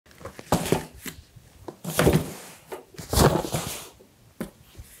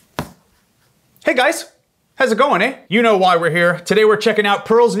Hey guys, how's it going, eh? You know why we're here. Today we're checking out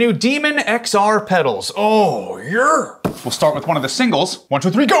Pearl's new Demon XR pedals. Oh, yeah. We'll start with one of the singles. 1, 2,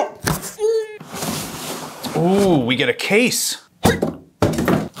 3, go! Ooh, we get a case.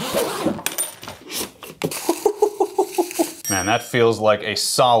 Man, that feels like a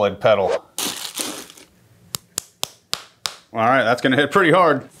solid pedal. All right, that's gonna hit pretty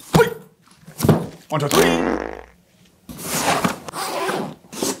hard. 1, 2, 3.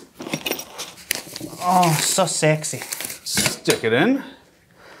 Oh, so sexy. Stick it in.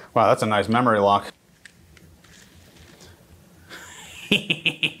 Wow, that's a nice memory lock.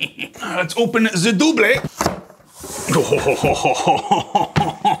 Let's open the double.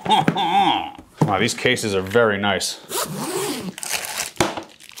 Wow, these cases are very nice.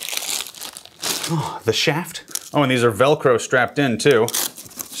 Oh, the shaft. Oh, and these are Velcro strapped in too,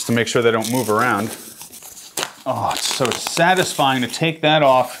 just to make sure they don't move around. Oh, it's so satisfying to take that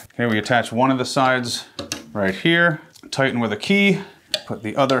off. Okay, we attach one of the sides right here, tighten with a key, put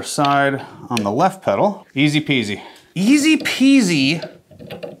the other side on the left pedal. Easy peasy. Easy peasy,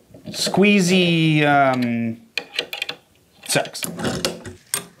 squeezy, sex.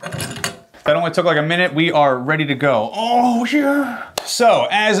 That only took like a minute. We are ready to go. Oh, yeah. So,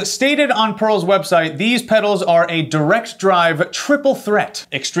 as stated on Pearl's website, these pedals are a direct drive triple threat.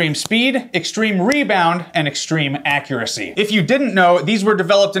 Extreme speed, extreme rebound, and extreme accuracy. If you didn't know, these were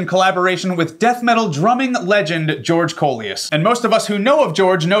developed in collaboration with death metal drumming legend George Coleus. And most of us who know of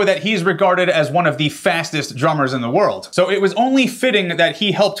George know that he's regarded as one of the fastest drummers in the world. So it was only fitting that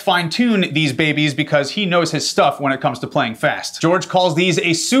he helped fine-tune these babies because he knows his stuff when it comes to playing fast. George calls these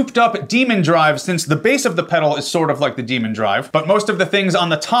a souped-up demon drive since the base of the pedal is sort of like the demon drive, but most of the things on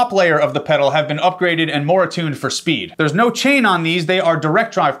the top layer of the pedal have been upgraded and more attuned for speed. There's no chain on these, they are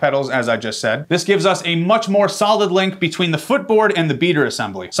direct drive pedals, as I just said. This gives us a much more solid link between the footboard and the beater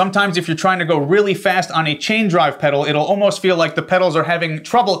assembly. Sometimes if you're trying to go really fast on a chain drive pedal, it'll almost feel like the pedals are having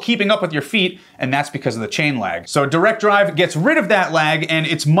trouble keeping up with your feet, and that's because of the chain lag. So direct drive gets rid of that lag, and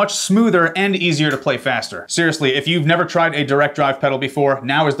it's much smoother and easier to play faster. Seriously, if you've never tried a direct drive pedal before,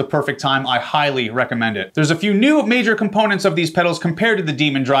 now is the perfect time. I highly recommend it. There's a few new major components of these pedals compared to the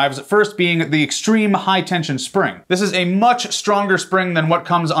demon drives, first being the extreme high tension spring. This is a much stronger spring than what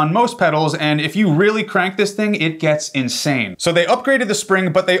comes on most pedals, and if you really crank this thing, it gets insane. So they upgraded the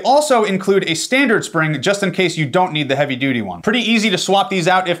spring, but they also include a standard spring just in case you don't need the heavy duty one. Pretty easy to swap these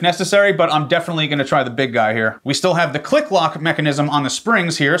out if necessary, but I'm definitely gonna try the big guy here. We still have the click lock mechanism on the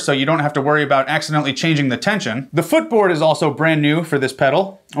springs here, so you don't have to worry about accidentally changing the tension. The footboard is also brand new for this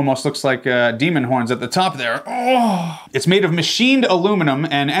pedal. Almost looks like demon horns at the top there. Oh. It's made of machined aluminum,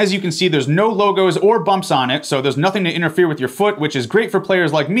 and as you can see, there's no logos or bumps on it, so there's nothing to interfere with your foot, which is great for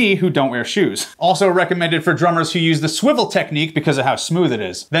players like me who don't wear shoes. Also recommended for drummers who use the swivel technique because of how smooth it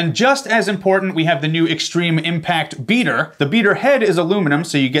is. Then just as important, we have the new Extreme Impact beater. The beater head is aluminum,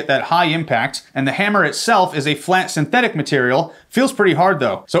 so you get that high impact, and the hammer itself is a flat synthetic material. Feels pretty hard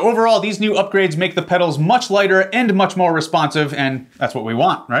though. So overall, these new upgrades make the pedals much lighter and much more responsive, and that's what we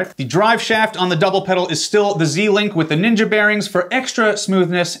want, right? The drive shaft on the double pedal is still the Z-Link with the Ninja bearings for extra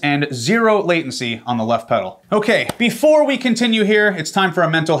smoothness and zero latency on the left pedal. Okay, before we continue here, it's time for a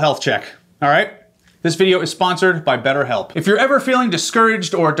mental health check, all right? This video is sponsored by BetterHelp. If you're ever feeling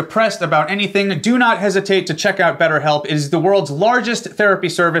discouraged or depressed about anything, do not hesitate to check out BetterHelp. It is the world's largest therapy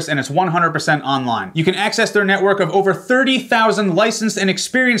service and it's 100% online. You can access their network of over 30,000 licensed and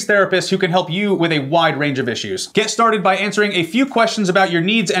experienced therapists who can help you with a wide range of issues. Get started by answering a few questions about your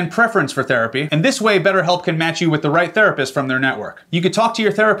needs and preference for therapy, and this way BetterHelp can match you with the right therapist from their network. You can talk to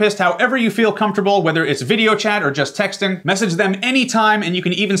your therapist however you feel comfortable, whether it's video chat or just texting. Message them anytime, and you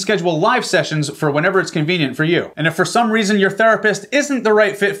can even schedule live sessions for whenever it's convenient for you. And if for some reason your therapist isn't the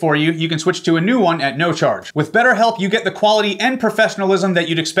right fit for you, you can switch to a new one at no charge. With BetterHelp, you get the quality and professionalism that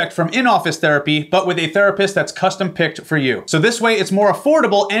you'd expect from in-office therapy, but with a therapist that's custom picked for you. So this way it's more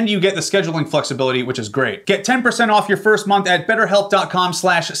affordable and you get the scheduling flexibility, which is great. Get 10% off your first month at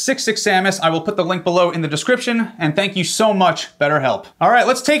betterhelp.com/66samus. I will put the link below in the description, and thank you so much, BetterHelp. All right,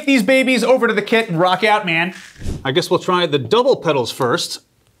 let's take these babies over to the kit and rock out, man. I guess we'll try the double pedals first.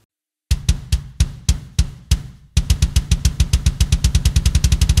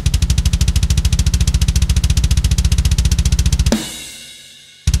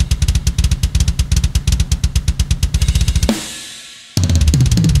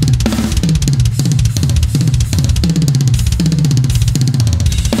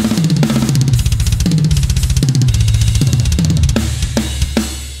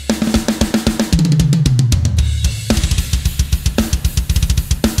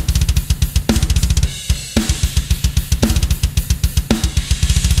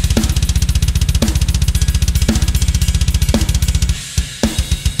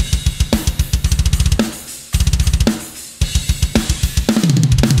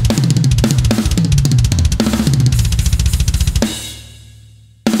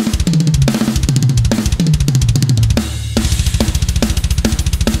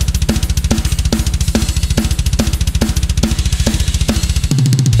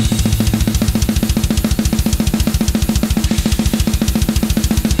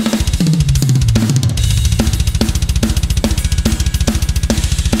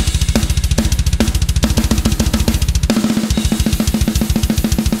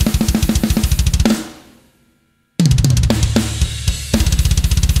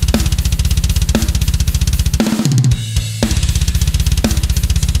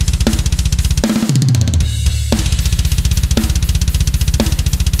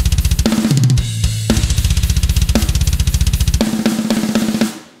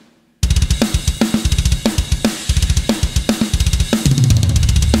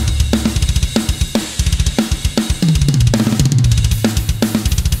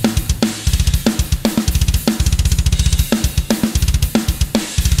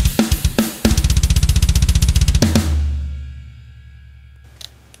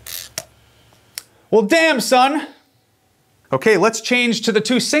 Well, damn, son. Okay, let's change to the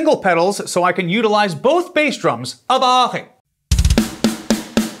 2 single pedals so I can utilize both bass drums. Abaje.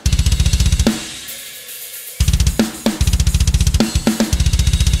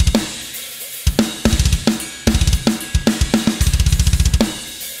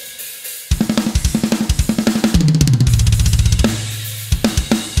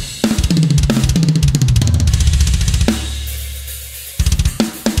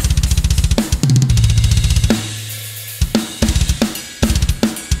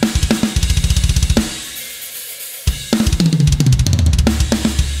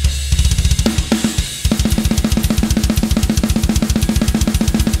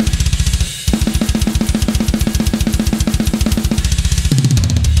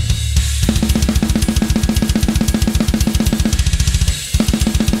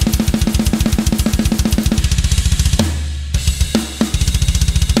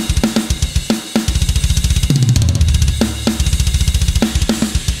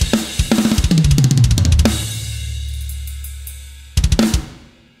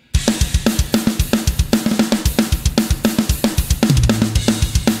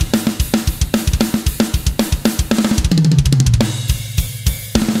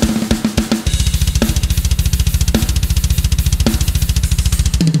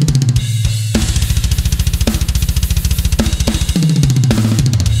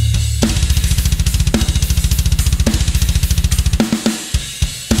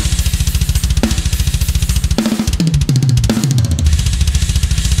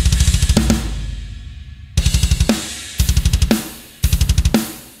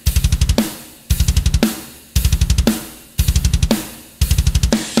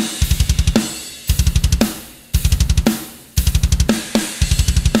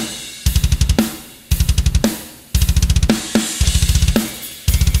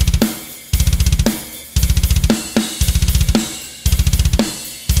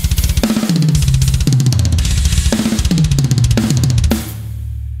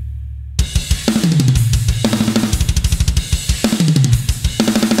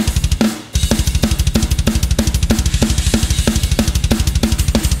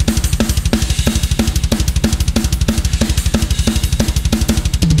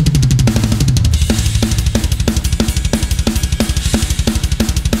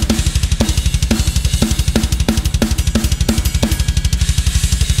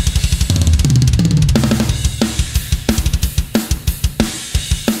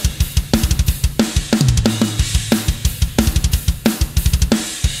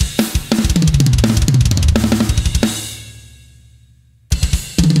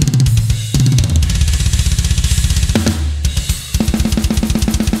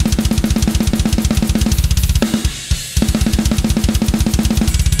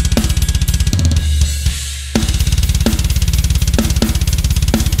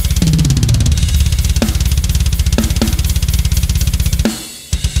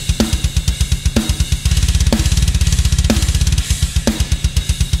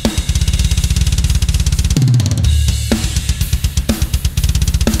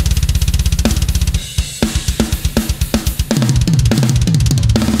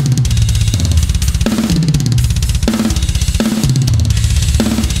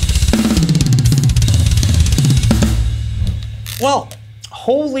 Well,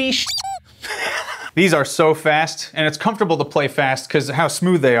 holy sh**. These are so fast, and it's comfortable to play fast because of how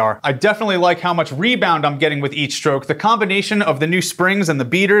smooth they are. I definitely like how much rebound I'm getting with each stroke. The combination of the new springs and the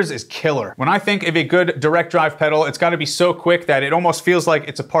beaters is killer. When I think of a good direct drive pedal, it's gotta be so quick that it almost feels like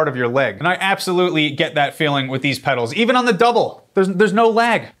it's a part of your leg. And I absolutely get that feeling with these pedals. Even on the double, there's no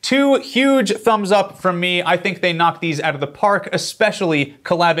lag. 2 huge thumbs up from me. I think they knock these out of the park, especially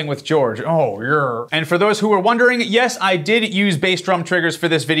collabing with George. Oh, yeah. And for those who were wondering, yes, I did use bass drum triggers for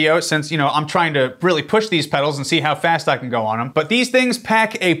this video since, you know, I'm trying to really push these pedals and see how fast I can go on them. But these things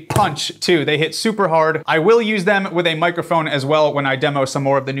pack a punch too. They hit super hard. I will use them with a microphone as well when I demo some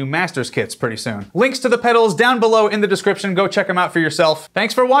more of the new Masters kits pretty soon. Links to the pedals down below in the description. Go check them out for yourself.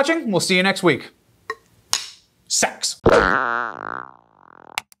 Thanks for watching. We'll see you next week. Sax.